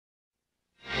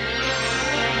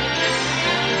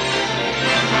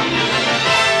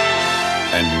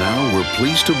And now we're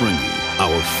pleased to bring you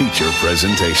our feature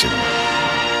presentation.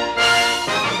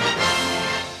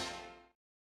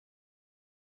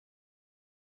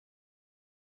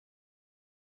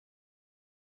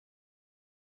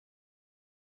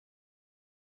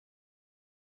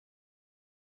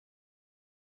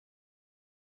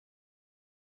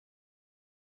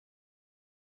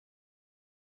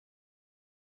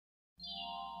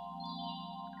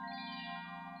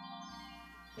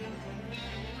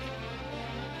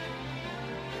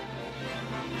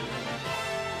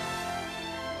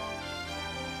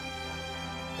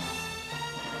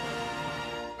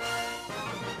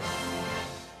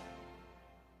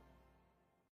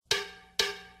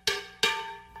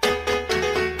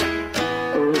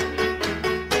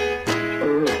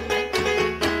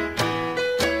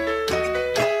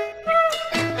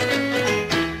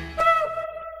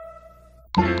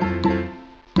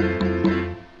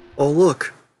 Oh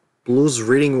look, Blue's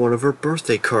reading one of her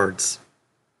birthday cards.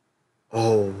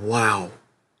 Oh wow,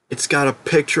 it's got a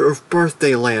picture of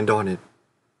Birthday Land on it.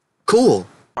 Cool!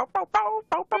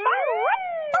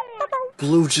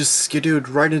 Blue just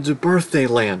skidooed right into Birthday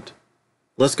Land.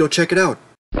 Let's go check it out.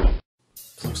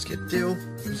 Blue skidoo,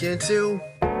 into.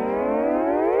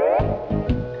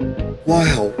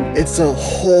 Wow, it's a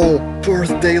whole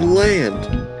Birthday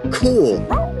Land. Cool!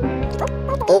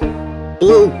 Oh,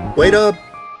 Blue, wait up!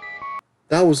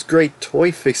 That was great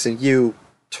toy fixing, you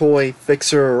toy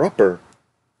fixer-upper.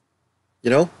 You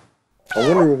know, I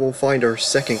wonder where we'll find our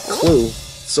second clue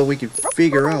so we can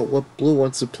figure out what Blue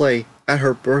wants to play at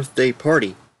her birthday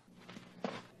party.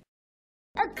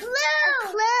 A clue! A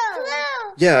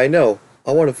clue! Yeah, I know.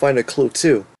 I want to find a clue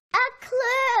too. A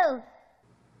clue!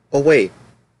 Oh wait,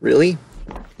 really?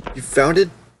 You found it?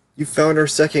 You found our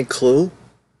second clue?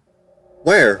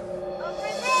 Where?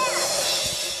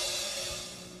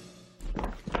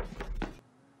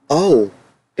 Oh,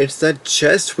 it's that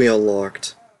chest we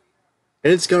unlocked.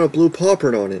 And it's got a blue paw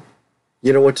print on it.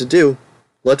 You know what to do.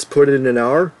 Let's put it in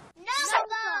our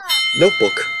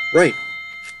notebook. Right.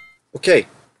 Okay.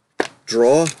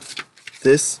 Draw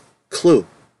this clue.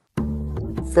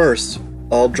 First,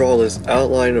 I'll draw this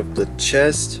outline of the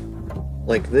chest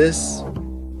like this,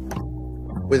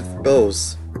 with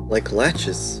bows like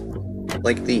latches,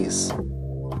 like these.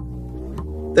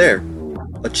 There,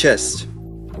 a chest.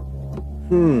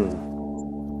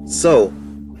 So,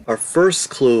 our first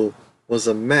clue was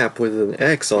a map with an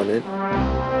X on it,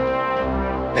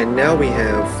 and now we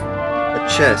have a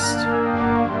chest.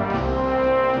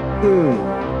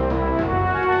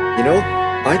 You know,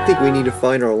 I think we need to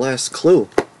find our last clue.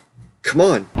 Come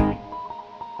on.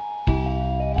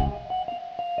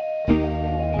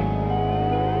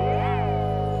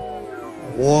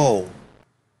 Whoa.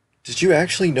 Did you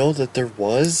actually know that there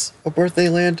was a Birthday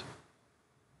Land?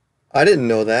 I didn't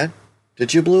know that.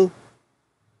 Did you, Blue?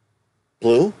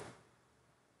 Blue?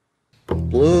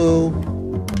 Blue?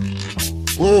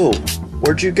 Blue,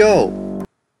 where'd you go?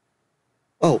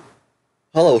 Oh,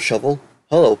 hello, Shovel.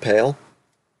 Hello, Pail.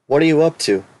 What are you up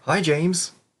to? Hi,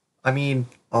 James. I mean,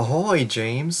 ahoy,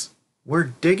 James.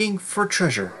 We're digging for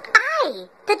treasure. Aye,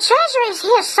 the treasure is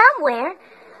here somewhere.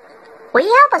 Will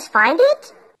you help us find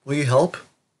it? Will you help?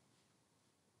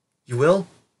 You will?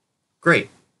 Great.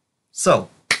 So,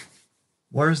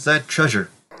 where's that treasure?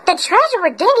 The treasure we're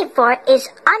digging for is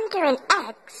under an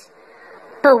X.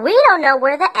 But we don't know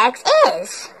where the X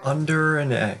is. Under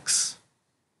an X.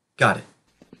 Got it.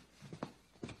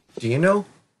 Do you know?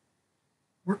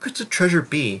 Where could the treasure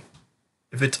be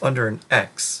if it's under an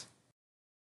X?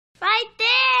 Right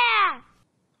there!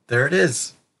 There it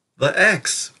is. The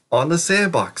X on the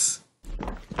sandbox.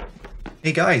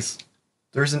 Hey guys,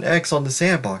 there's an X on the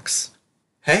sandbox.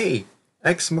 Hey,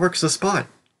 X marks the spot.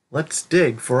 Let's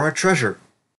dig for our treasure.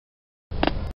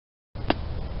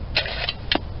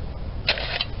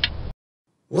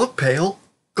 Look, Pail.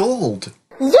 Gold.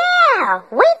 Yeah!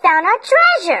 We found our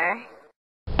treasure!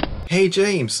 Hey,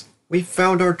 James. We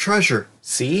found our treasure.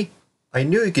 See? I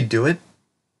knew you could do it.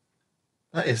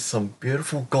 That is some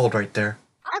beautiful gold right there.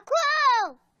 A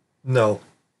clue! No.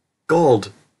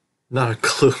 Gold. Not a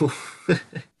clue. It's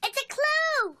a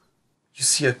clue! You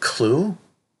see a clue?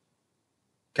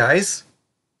 Guys?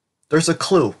 There's a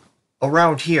clue.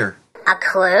 Around here. A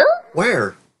clue?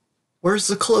 Where? Where's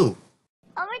the clue?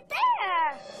 Over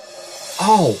there!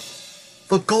 Oh!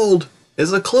 The gold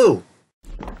is a clue!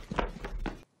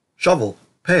 Shovel,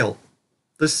 Pail,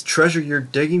 this treasure you're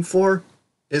digging for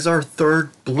is our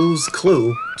third Blue's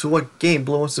clue to what game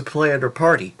Blue wants to play at her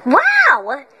party.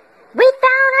 Wow! We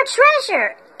found our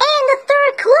treasure and the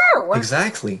third clue!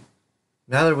 Exactly.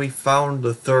 Now that we found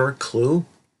the third clue,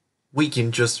 we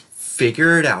can just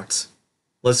figure it out.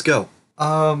 Let's go.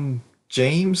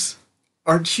 James?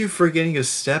 Aren't you forgetting a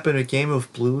step in a game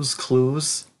of Blue's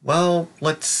Clues? Well,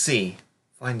 let's see.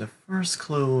 Find the first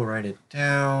clue, write it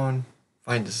down.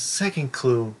 Find the second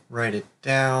clue, write it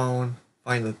down.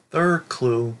 Find the third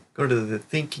clue, go to the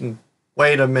thinking...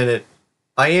 Wait a minute.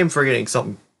 I am forgetting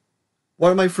something.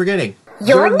 What am I forgetting?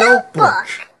 Your notebook!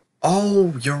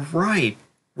 Oh, you're right.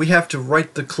 We have to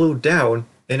write the clue down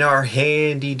in our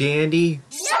handy-dandy...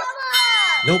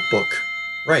 notebook.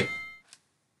 Right.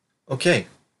 Okay.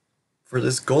 For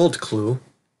this gold clue,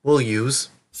 we'll use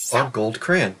our gold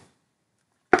crayon.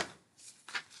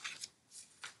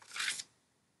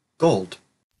 Gold.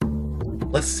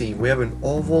 Let's see, we have an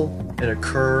oval and a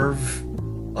curve,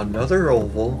 another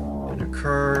oval and a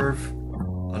curve,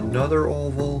 another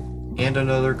oval and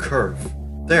another curve.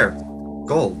 There,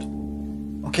 gold.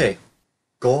 Okay,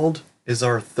 gold is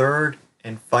our third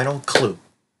and final clue.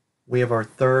 We have our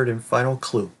third and final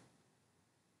clue.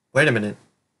 Wait a minute,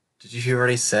 did you hear what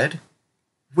I said?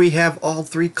 We have all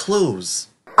three clues.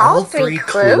 All three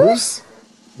clues?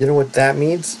 You know what that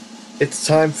means? It's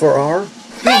time for our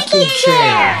thinking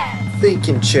chair!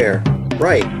 Thinking chair.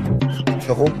 Right.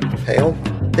 Shovel, Pail,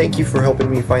 thank you for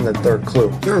helping me find the third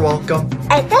clue. You're welcome.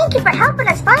 And thank you for helping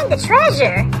us find the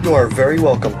treasure. You are very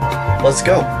welcome. Let's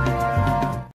go.